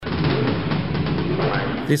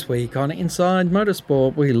This week on Inside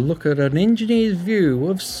Motorsport, we look at an engineer's view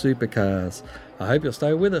of supercars. I hope you'll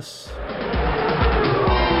stay with us.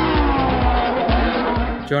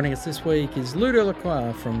 Joining us this week is Ludo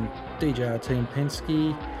Lacroix from DJR Team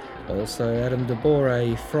Penske, also Adam De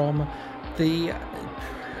Bore from the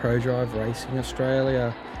ProDrive Racing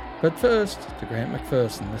Australia. But first, to Grant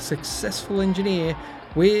McPherson, the successful engineer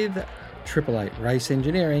with 888 Race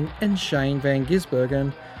Engineering, and Shane Van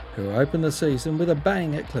Gisbergen, who opened the season with a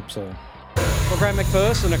bang at Clipsal. Well, Grant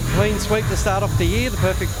McPherson, a clean sweep to start off the year, the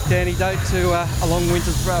perfect antidote to a long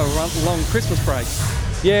Christmas break.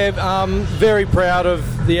 Yeah, very proud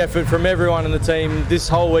of the effort from everyone in the team this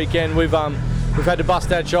whole weekend. We've had to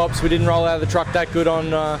bust our chops. We didn't roll out of the truck that good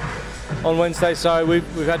on Wednesday, so we've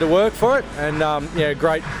had to work for it, and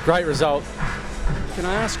great result. Can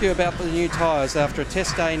I ask you about the new tyres after a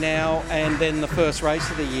test day now and then the first race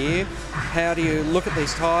of the year? How do you look at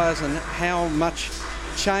these tyres, and how much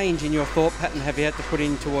change in your thought pattern have you had to put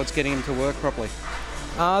in towards getting them to work properly?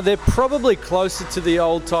 They're probably closer to the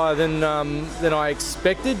old tyre than I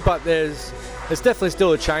expected, but there's definitely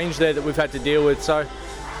still a change there that we've had to deal with. So,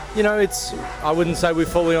 I wouldn't say we're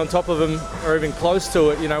fully on top of them or even close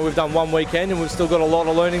to it. We've done one weekend and we've still got a lot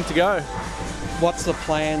of learning to go. What's the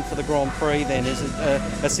plan for the Grand Prix then? Is it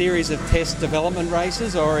a series of test development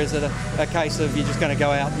races, or is it a case of you're just going to go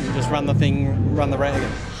out and just run the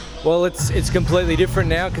wagon? Well, it's completely different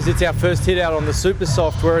now because it's our first hit out on the super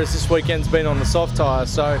soft, whereas this weekend's been on the soft tyre.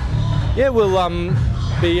 So, yeah, we'll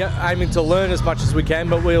be aiming to learn as much as we can,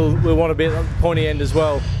 but we'll want to be at the pointy end as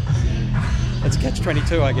well. It's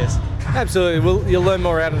catch-22, I guess. Absolutely. You'll learn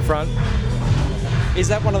more out in front. Is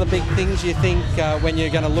that one of the big things you think when you're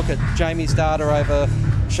going to look at Jamie's data over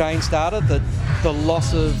Shane's data, that the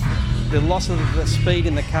loss of the speed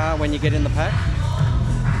in the car when you get in the pack?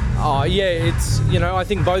 Oh yeah, it's I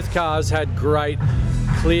think both cars had great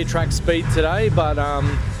clear track speed today, but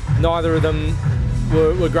neither of them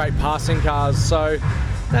were great passing cars. So,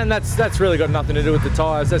 and that's really got nothing to do with the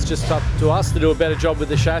tyres. That's just up to us to do a better job with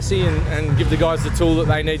the chassis and give the guys the tool that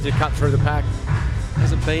they need to cut through the pack.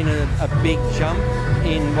 Has it been a big jump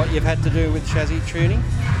in what you've had to do with chassis tuning?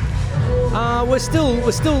 We're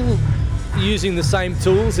still using the same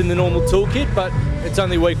tools in the normal toolkit, but it's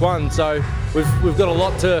only week one, so we've got a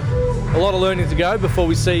lot of learning to go before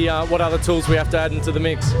we see what other tools we have to add into the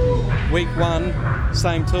mix. Week one,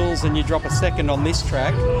 same tools, and you drop a second on this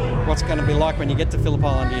track. What's it going to be like when you get to Phillip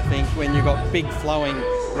Island, do you think, when you've got big flowing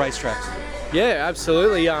racetracks? Yeah,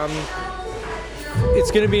 absolutely.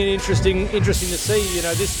 It's going to be interesting to see.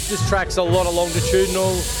 This track's a lot of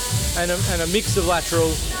longitudinal and a mix of lateral.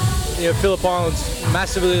 Phillip Island's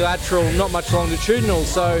massively lateral, not much longitudinal.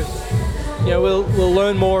 So, we'll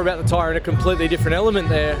learn more about the tyre in a completely different element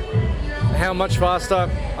there. How much faster?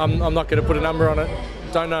 I'm not going to put a number on it.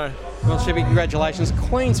 Don't know. Well, Shibby, congratulations.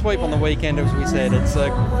 Clean sweep on the weekend, as we said. It's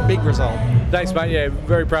a big result. Thanks, mate. Yeah,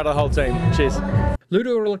 very proud of the whole team. Cheers.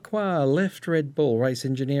 Ludo Lacroix left Red Bull Race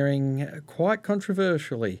Engineering quite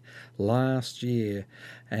controversially last year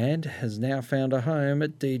and has now found a home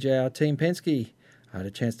at DJR Team Penske. I had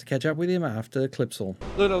a chance to catch up with him after Clipsal.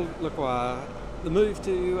 Ludo Lacroix, the move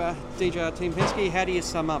to DJR Team Penske, how do you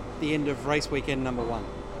sum up the end of race weekend number one?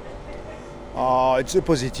 It's a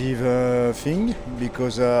positive thing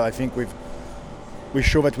because I think we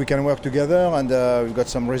show that we can work together, and we've got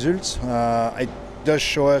some results. It does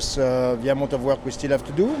show us the amount of work we still have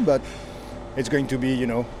to do, but it's going to be,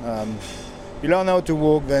 you learn how to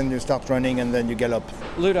walk, then you start running, and then you gallop.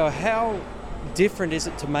 Ludo, how different is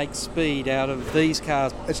it to make speed out of these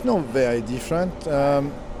cars? It's not very different.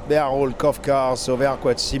 They are all COF cars, so they are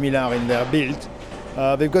quite similar in their build.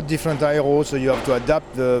 They've got different aero, so you have to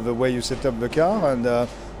adapt the way you set up the car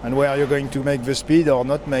and where you're going to make the speed or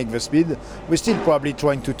not make the speed. We're still probably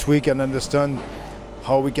trying to tweak and understand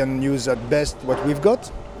how we can use at best what we've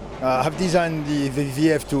got. I've designed the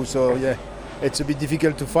VF2, so yeah, it's a bit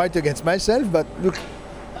difficult to fight against myself, but look,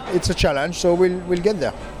 it's a challenge, so we'll get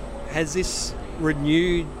there. Has this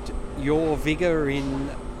renewed your vigour in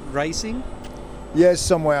racing? Yes,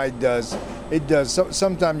 somewhere it does. It does.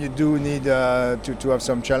 Sometimes you do need to have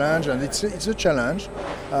some challenge, and it's a challenge.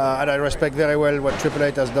 And I respect very well what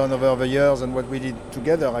 888 has done over the years and what we did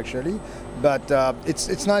together, actually. But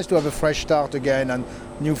it's nice to have a fresh start again and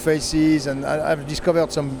new faces. And I've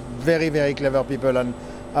discovered some very, very clever people, and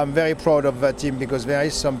I'm very proud of that team because there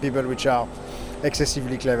is some people which are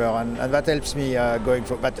excessively clever, and that helps me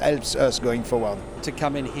that helps us going forward. To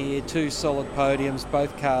come in here, two solid podiums,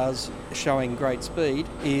 both cars showing great speed,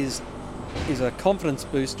 is a confidence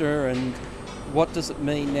booster, and what does it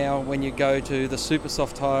mean now when you go to the super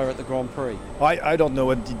soft tyre at the Grand Prix? I don't know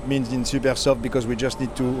what it means in super soft because we just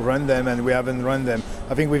need to run them and we haven't run them.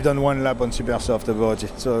 I think we've done one lap on super soft about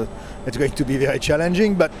it, so it's going to be very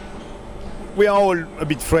challenging, but we are all a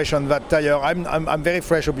bit fresh on that tyre. I'm very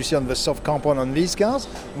fresh obviously on the soft compound on these cars.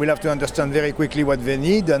 We'll have to understand very quickly what they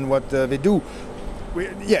need and what they do.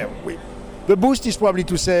 The boost is probably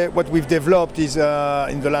to say what we've developed is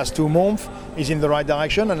in the last 2 months is in the right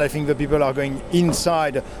direction, and I think the people are going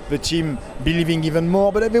inside the team believing even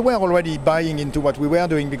more, but they were already buying into what we were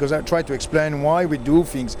doing because I tried to explain why we do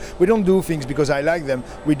things. We don't do things because I like them,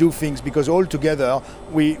 we do things because all together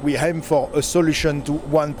we aim for a solution to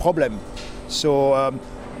one problem. So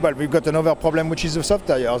we've got another problem, which is the soft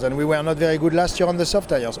tyres, and we were not very good last year on the soft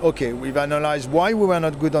tyres. Okay, we've analysed why we were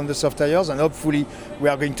not good on the soft tyres, and hopefully we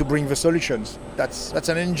are going to bring the solutions. That's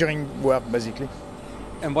an engineering work, basically.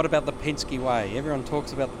 And what about the Penske way? Everyone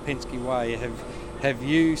talks about the Penske way. Have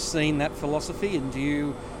you seen that philosophy, and do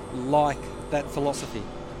you like that philosophy?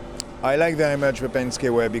 I like very much the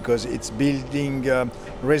Penske way because it's building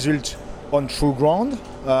result on true ground.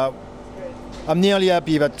 I'm nearly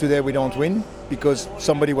happy that today we don't win, because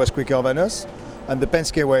somebody was quicker than us, and the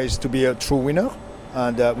Penske way is to be a true winner,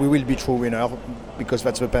 and we will be true winner because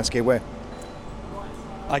that's the Penske way.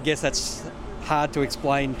 I guess that's hard to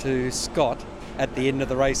explain to Scott at the end of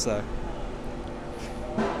the race, though.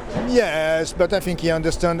 Yes, but I think he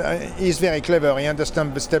understands. He's very clever. He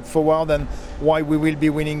understands the step forward and why we will be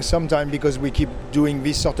winning sometime, because we keep doing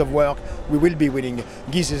this sort of work. We will be winning.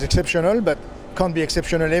 Guy is exceptional, but can't be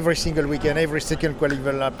exceptional every single weekend, every second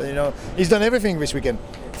qualifying lap. He's done everything this weekend.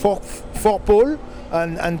 Four pole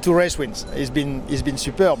and 2 race wins. He's been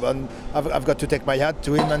superb, and I've got to take my hat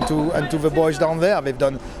to him and to the boys down there. They've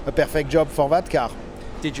done a perfect job for that car.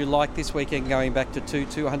 Did you like this weekend going back to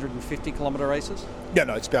 250-kilometre races? Yeah,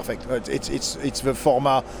 no, it's perfect. It's the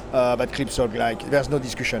format that Clipsal like. There's no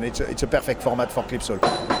discussion. It's a perfect format for Clipsal.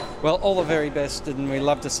 Well, all the very best, and we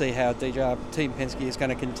love to see how DJR Team Penske is going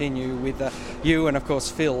to continue with you and, of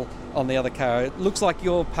course, Phil on the other car. It looks like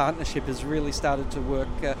your partnership has really started to work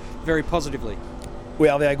very positively. We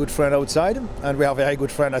are very good friends outside, and we are very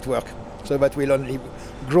good friends at work, so that will only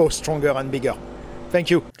grow stronger and bigger.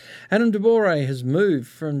 Thank you. Adam de Boré has moved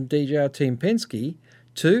from DJR Team Penske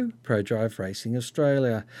to ProDrive Racing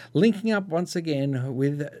Australia, linking up once again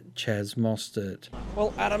with Chaz Mostert.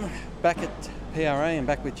 Well, Adam, back at PRA and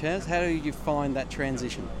back with Chaz, how did you find that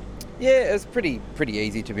transition? Yeah, it was pretty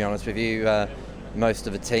easy, to be honest with you. Most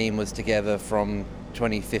of the team was together from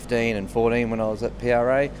 2015 and 14 when I was at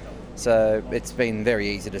PRA, so it's been very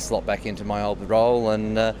easy to slot back into my old role,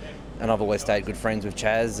 and I've always stayed good friends with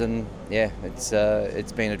Chaz, and yeah,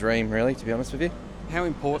 it's been a dream, really, to be honest with you. How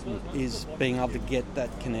important is being able to get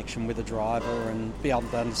that connection with a driver and be able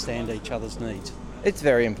to understand each other's needs? It's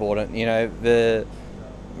very important. The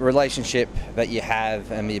relationship that you have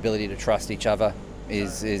and the ability to trust each other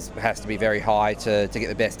has to be very high to get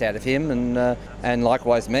the best out of him, and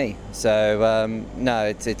likewise me. So no,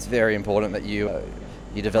 it's very important that you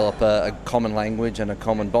develop a common language and a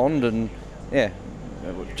common bond, and yeah,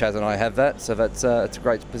 Chaz and I have that, so it's a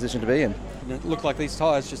great position to be in. It looked like these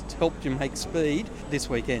tyres just helped you make speed this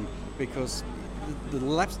weekend, because the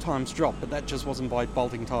lap times dropped, but that just wasn't by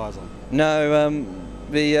bolting tyres on. No,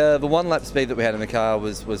 the 1 lap speed that we had in the car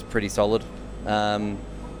was pretty solid.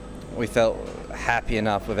 We felt happy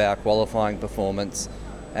enough with our qualifying performance.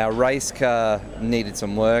 Our race car needed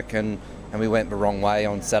some work, and we went the wrong way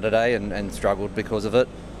on Saturday and struggled because of it.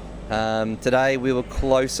 Today we were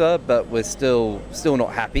closer, but we're still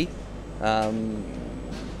not happy.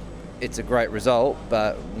 It's a great result,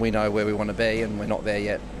 but we know where we want to be, and we're not there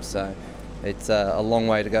yet. So it's a long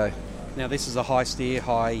way to go. Now, this is a high steer,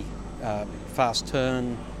 high fast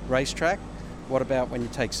turn racetrack. What about when you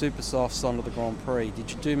take super softs onto the Grand Prix? Did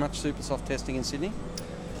you do much super soft testing in Sydney?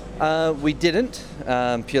 We didn't,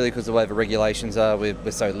 purely because of the way the regulations are.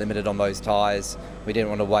 We're so limited on those tyres. We didn't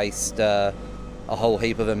want to waste a whole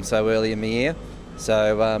heap of them so early in the year.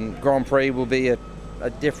 So Grand Prix will be a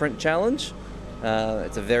different challenge.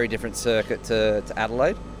 It's a very different circuit to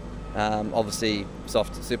Adelaide. Obviously,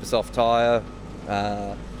 super soft tyre,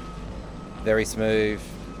 very smooth,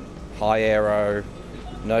 high aero,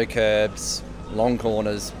 no curbs, long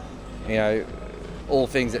corners. All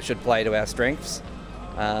things that should play to our strengths.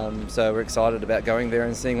 So we're excited about going there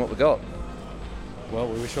and seeing what we got. Well,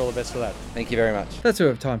 we wish you all the best for that. Thank you very much. That's all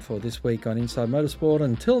we have time for this week on Inside Motorsport.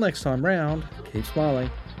 Until next time round, keep smiling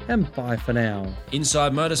and bye for now.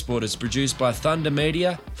 Inside Motorsport is produced by Thunder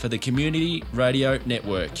Media for the Community Radio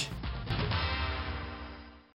Network.